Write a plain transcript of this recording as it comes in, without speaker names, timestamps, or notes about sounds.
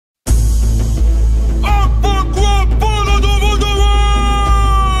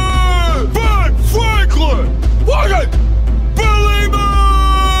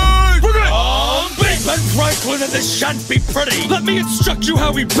this shan't be pretty. Let me instruct you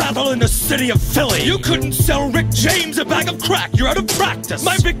how we battle in the city of Philly. You couldn't sell Rick James a bag of crack, you're out of practice.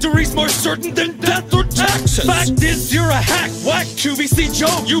 My victory's more certain than death or taxes. Fact is, you're a hack, whack QVC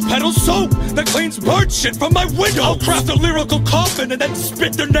joke. You peddle soap that cleans bird shit from my window. I'll craft a lyrical coffin and then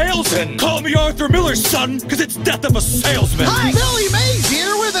spit their nails in. Call me Arthur Miller's son, cause it's death of a salesman. Hi, Billy Mays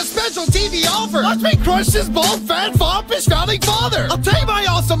here with a special TV offer. Watch me crush this bald, fat, foppish founding father. I'll tame my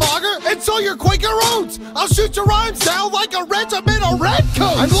awesome auger and sow your Quaker oats. I'll shoot your rhymes down like a regimental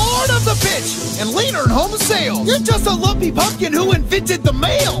redcoat. I'm lord of the pitch and leader in home sales. You're just a lumpy pumpkin who invented the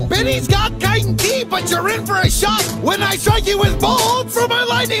mail. Benny's got chitin tea, but you're in for a shock when I strike you with bolt from my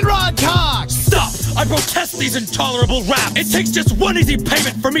lightning rod cock. Stop! I protest these intolerable raps. It takes just one easy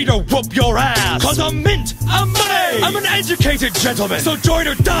payment for me to whoop your ass. Cause I'm mint, I'm money, I'm an educated gentleman. So join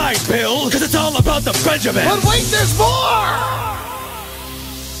or die, Bill, cause it's all about the Benjamin. But wait, there's more!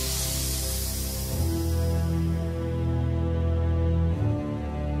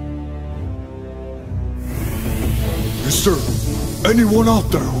 Yes, sir. Anyone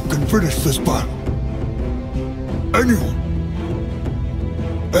out there who can finish this battle? Anyone?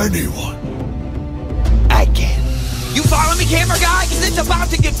 Anyone? I can. You follow me, camera guy? Cause it's about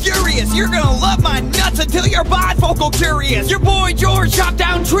to get furious. You're gonna love my nuts until you're bifocal curious. Your boy George chopped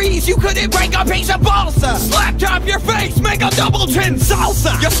down trees. You couldn't break a piece of balsa. Slapped up your face, make a double chin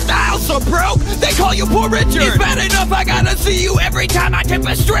salsa. Your style's so broke, they call you Poor Richard. It's bad enough I gotta see you every time I tip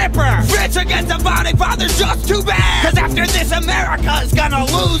a stripper. Fritz against the founding father's just too bad. Cause after this, America's gonna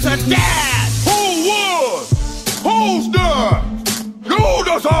lose a dad. Who won? Who's done? You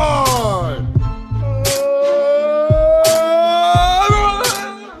decide!